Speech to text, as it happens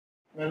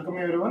Welcome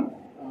everyone.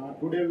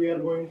 Today we are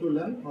going to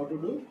learn how to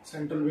do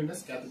central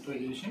venous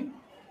catheterization.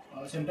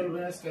 Central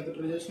venous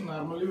catheterization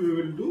normally we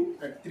will do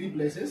at three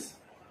places,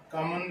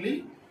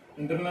 commonly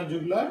internal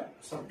jugular,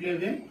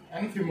 subclavian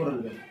and femoral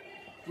vein.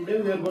 Today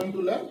we are going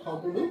to learn how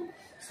to do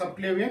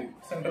subclavian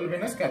central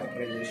venous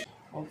catheterization.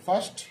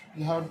 First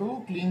you have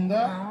to clean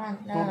the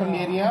total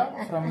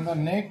area from the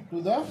neck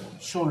to the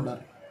shoulder.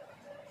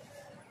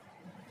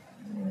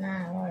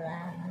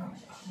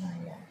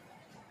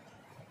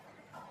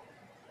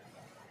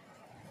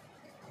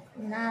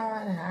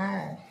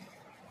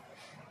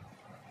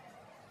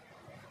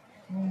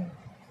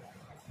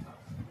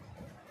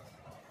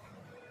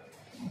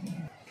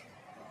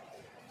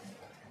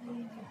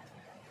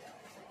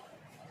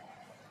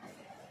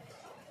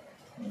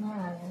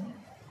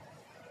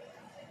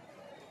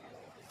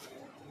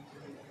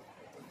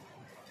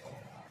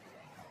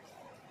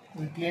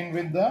 We clean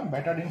with the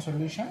betadine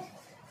solution.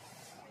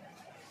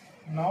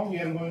 Now we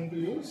are going to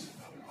use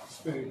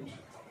spirit.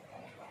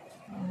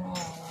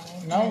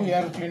 Now we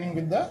are cleaning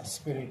with the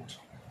spirit.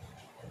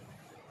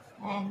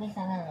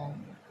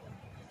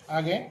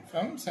 Again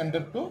from center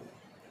to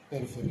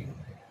periphery.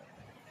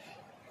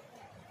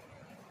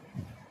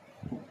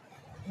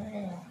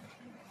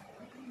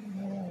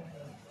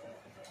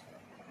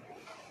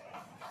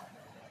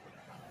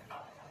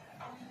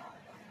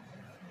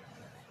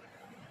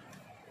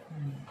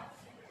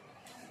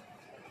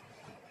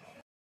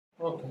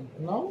 Okay,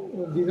 now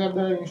these are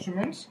the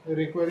instruments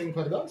requiring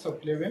for the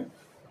subclavian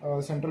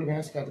central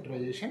venous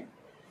catheterization.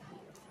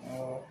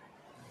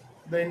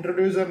 The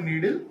introducer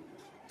needle,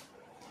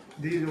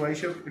 this is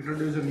Y-shaped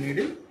introducer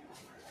needle,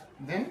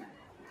 then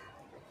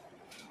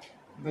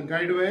the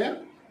guide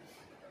wire,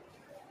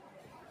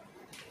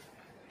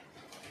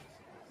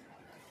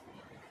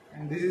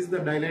 and this is the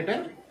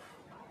dilator,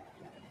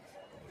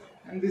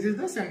 and this is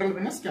the central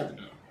venous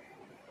catheter.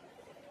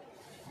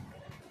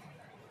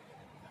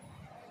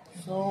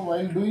 So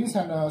while doing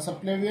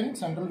subclavian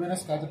central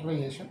venous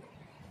catheterization,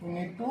 you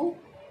need to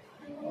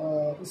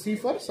see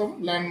for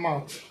some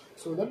landmarks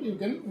so that you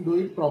can do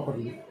it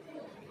properly.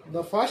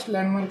 The first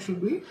landmark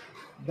should be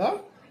the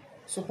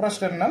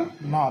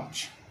suprasternal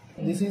notch.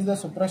 This is the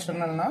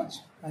suprasternal notch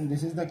and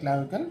this is the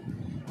clavicle.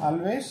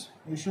 Always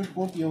you should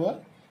put your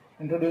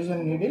introducer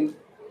needle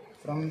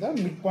from the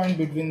midpoint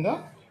between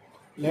the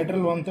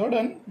lateral 1/3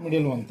 and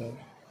middle 1/3.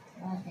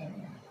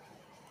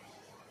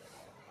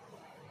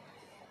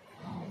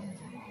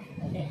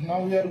 Okay,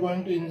 now we are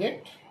going to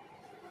inject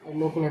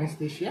local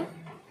anesthesia.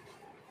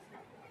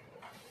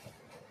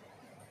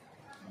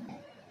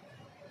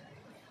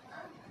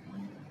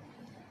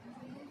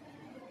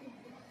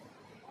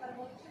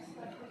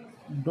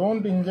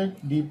 Don't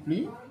inject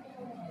deeply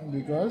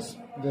because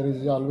there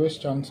is always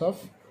chance of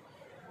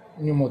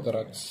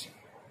pneumothorax.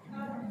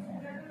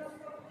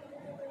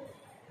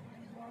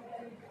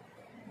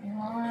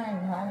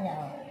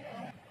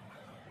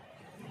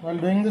 While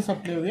doing the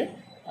subclavian,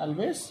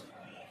 always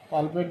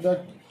palpate the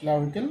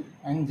clavicle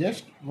and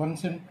just 1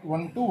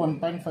 to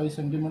 1.5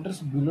 centimeters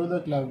below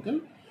the clavicle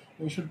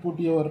you should put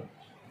your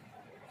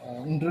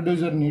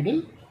introducer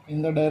needle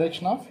in the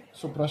direction of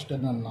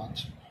suprasternal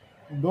notch.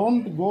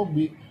 Don't go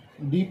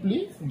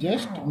deeply,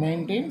 just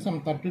maintain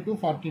some 30 to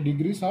 40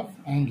 degrees of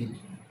angle,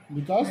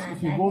 because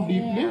if you go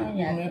deeply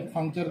you may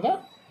puncture the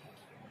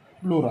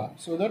pleura,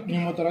 so that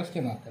pneumothorax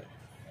can occur.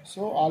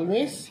 So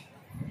always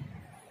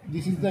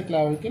this is the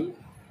clavicle,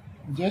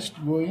 just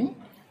going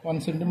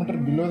 1 centimeter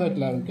below the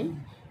clavicle.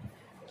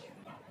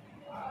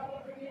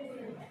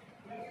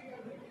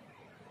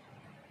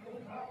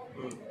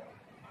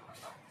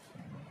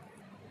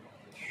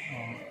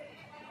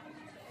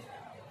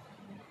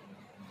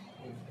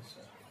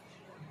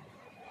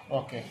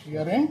 Okay, we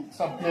are in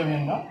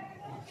subclavian now.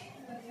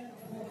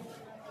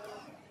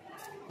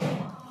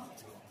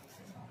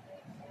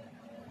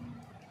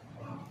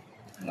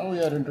 Now we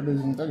are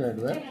introducing the guide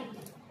wire.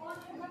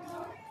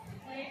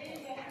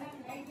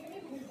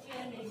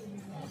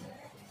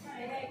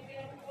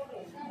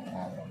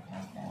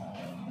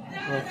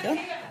 Okay.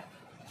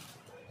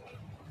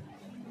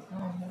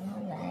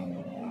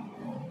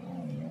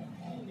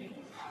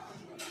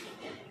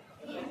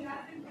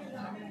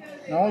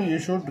 Now you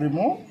should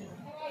remove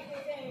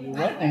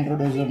your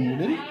introducer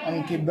needle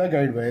and keep the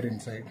guide wire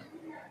inside.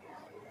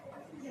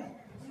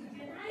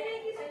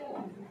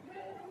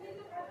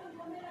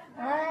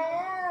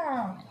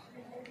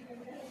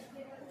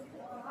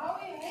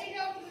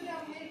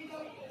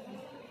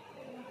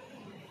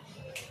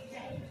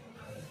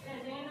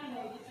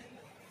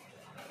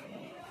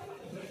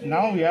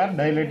 Now we are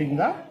dilating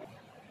the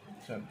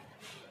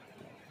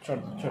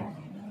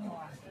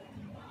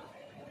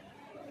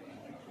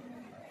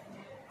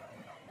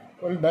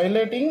While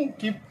dilating,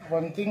 keep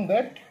one thing,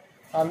 that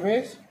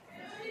always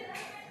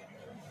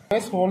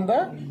hold the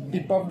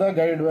tip of the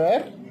guide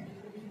wire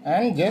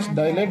and just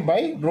dilate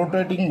by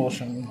rotating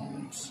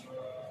motions.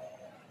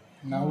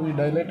 Now we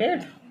dilate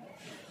it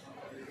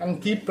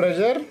and keep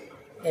pressure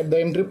at the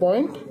entry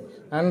point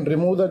and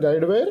remove the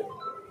guide wire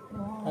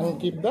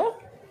and keep the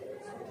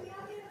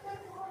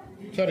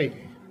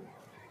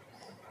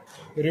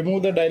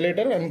Remove the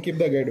dilator and keep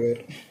the guide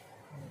wire.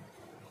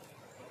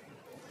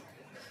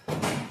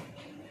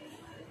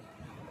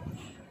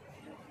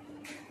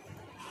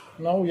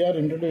 Now we are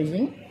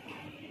introducing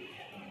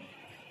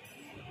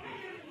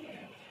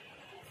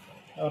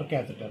our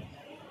catheter.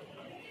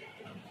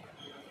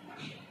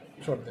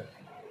 Short there.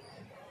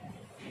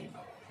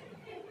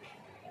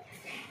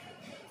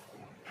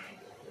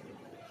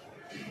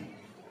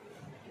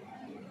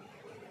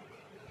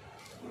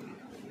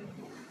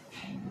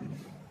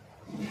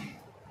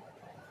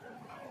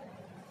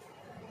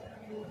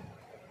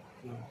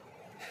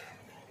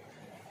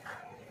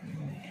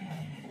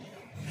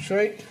 Show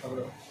it.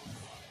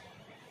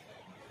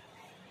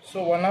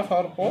 So one of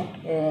our port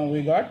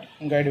we got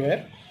guide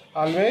wire.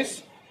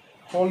 Always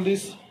hold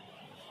this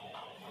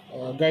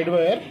guide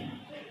wire,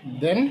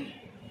 then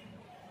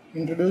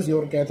introduce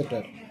your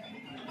catheter.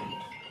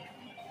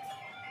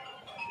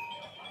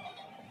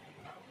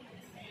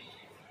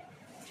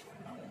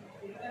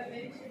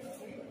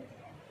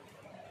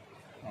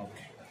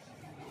 Okay.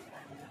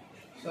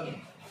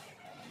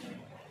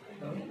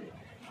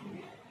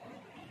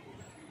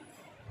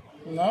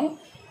 Now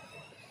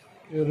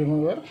you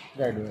remove your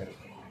guide wire.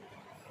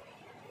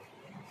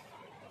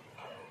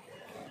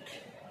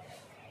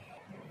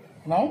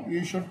 Now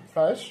you should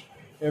flush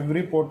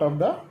every port of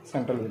the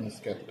central venous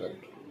catheter.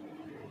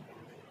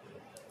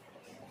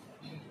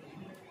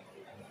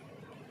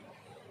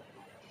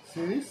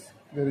 See this?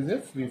 There is a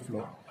free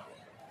flow.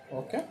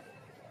 Okay.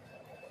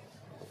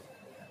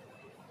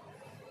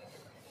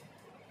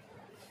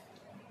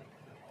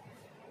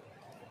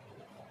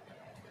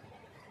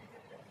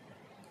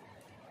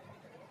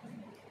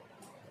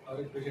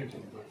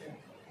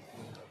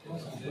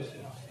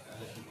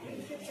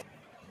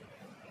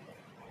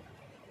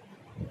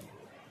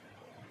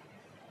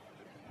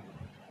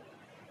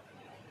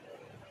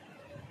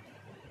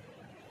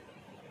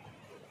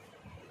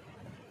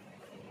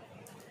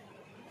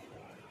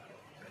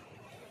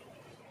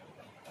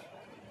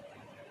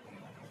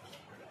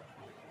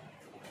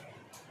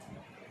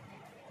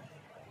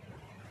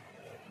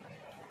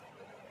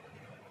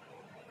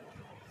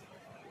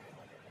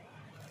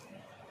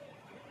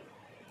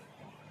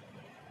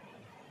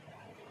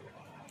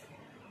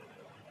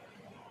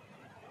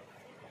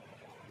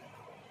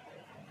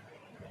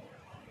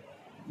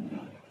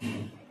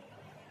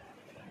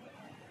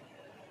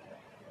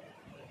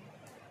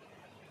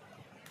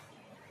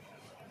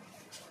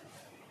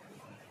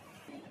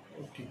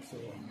 Okay, so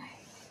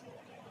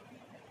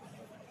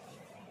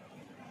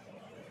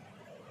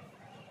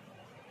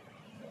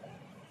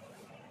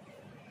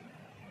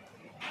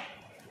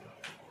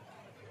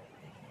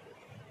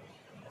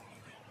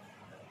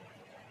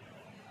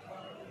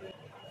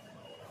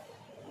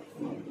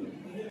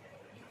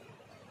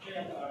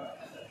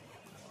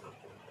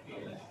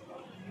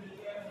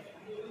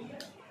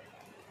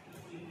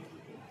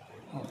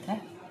okay.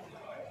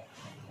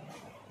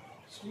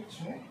 Switch.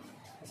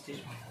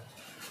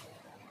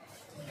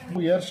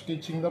 We are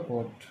stitching the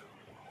port.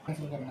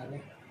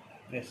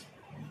 Yes.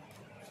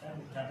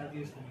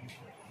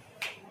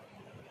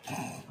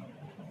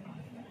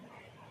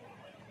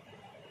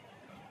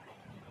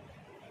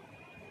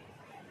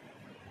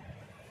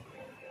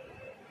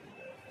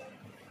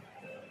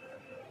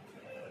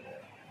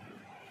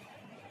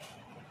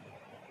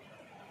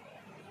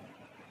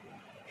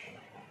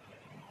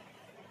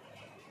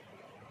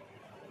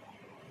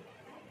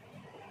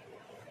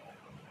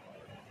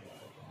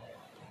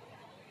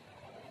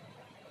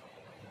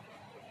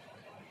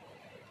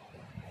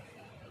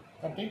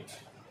 Cut it.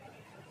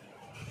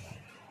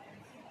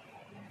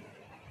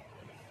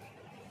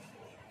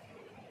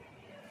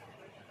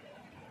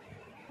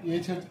 ये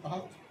छेद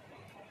हाथ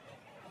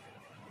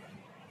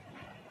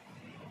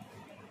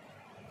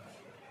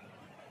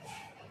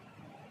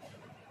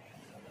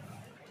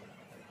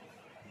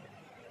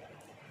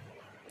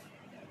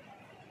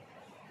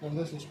Tell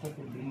the sister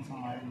to bring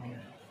some iron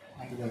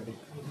antibiotic.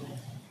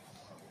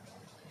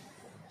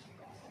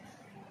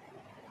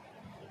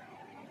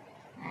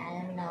 I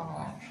don't know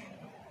what.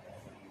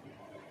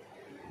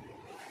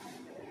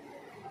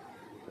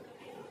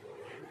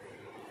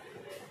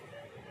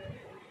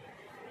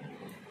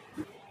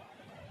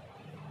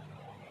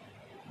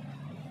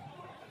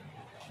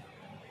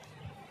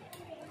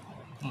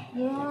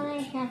 You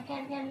only have to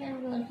get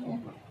them good.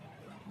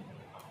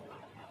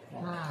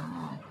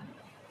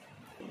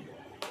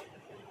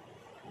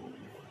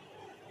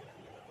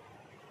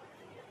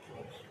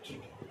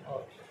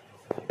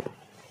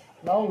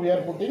 Now we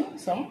are putting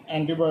some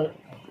antibiotic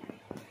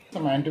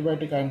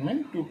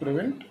ointment to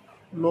prevent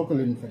local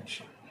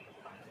infection.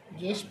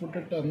 Just put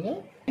it on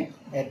the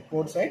at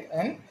port side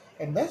and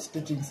at the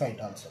stitching site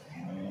also.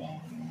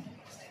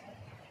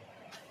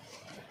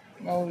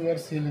 Now we are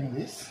sealing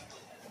this.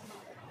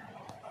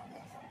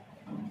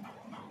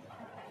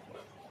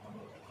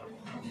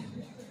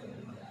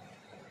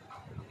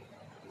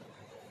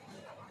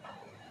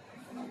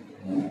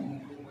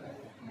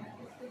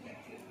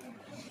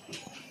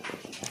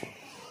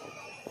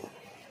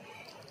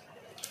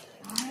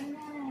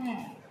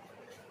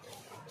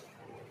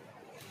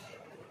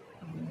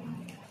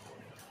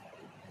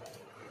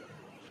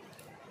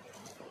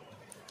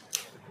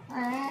 We're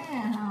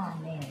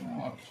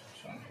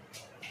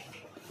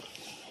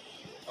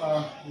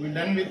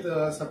done with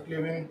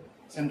subclavian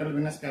central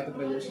venous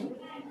catheterization.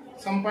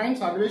 Some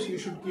points always you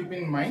should keep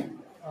in mind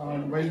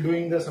while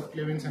doing the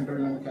subclavian central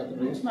venous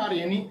catheterization or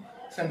any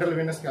central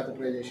venous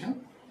catheterization,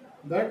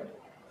 that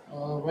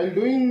while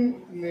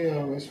doing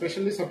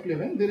especially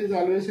subclavian, there is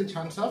always a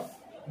chance of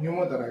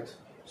pneumothorax.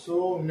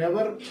 So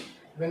never,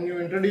 when you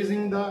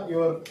introducing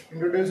your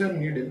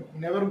needle,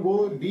 never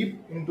go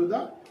deep into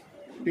the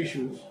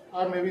tissues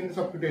or maybe in the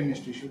subcutaneous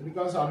tissue,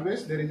 because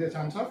always there is a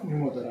chance of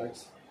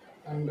pneumothorax.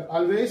 And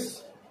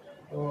always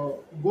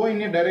go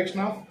in a direction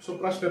of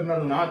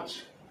suprasternal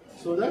notch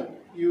so that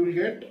you will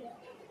get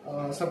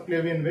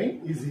subclavian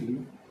vein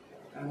easily.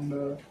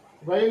 And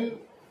while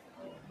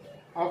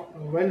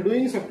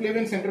doing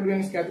subclavian central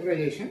venous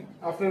catheterization,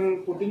 after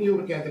putting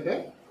your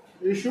catheter,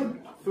 you should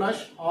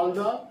flush all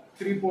the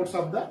 3 ports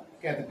of the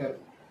catheter,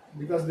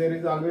 because there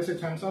is always a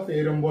chance of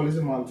air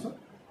embolism also.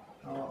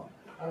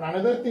 And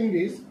another thing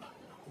is,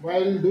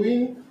 while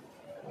doing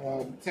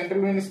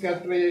central venous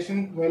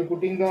catheterization, while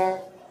putting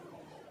the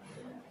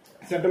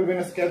central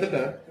venous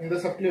catheter in the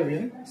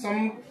subclavian,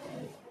 some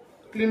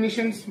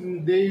clinicians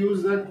they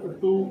use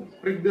that to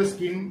prick the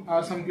skin,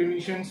 or some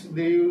clinicians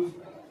they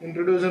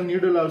introduce a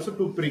needle also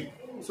to prick,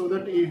 so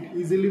that it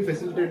easily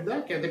facilitates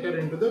the catheter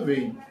into the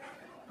vein.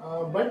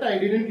 But I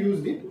didn't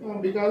use it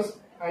because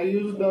I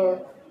used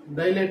the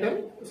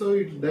dilator, so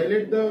it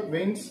dilates the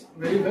veins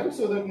very well,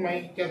 so that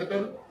my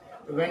catheter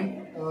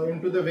went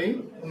into the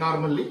vein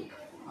normally.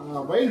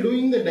 While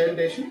doing the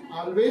dilatation,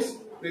 always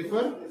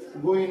prefer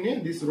go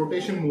in these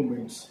rotation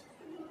movements.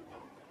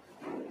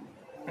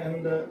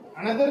 And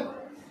another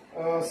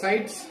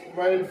sites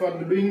while for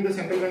doing the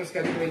central venous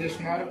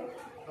catheterization are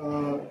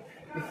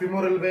the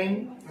femoral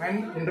vein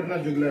and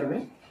internal jugular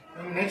vein.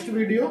 In next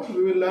video,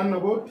 we will learn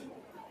about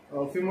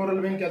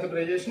femoral vein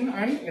catheterization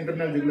and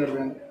internal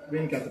jugular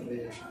vein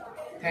catheterization.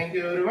 Thank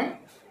you everyone.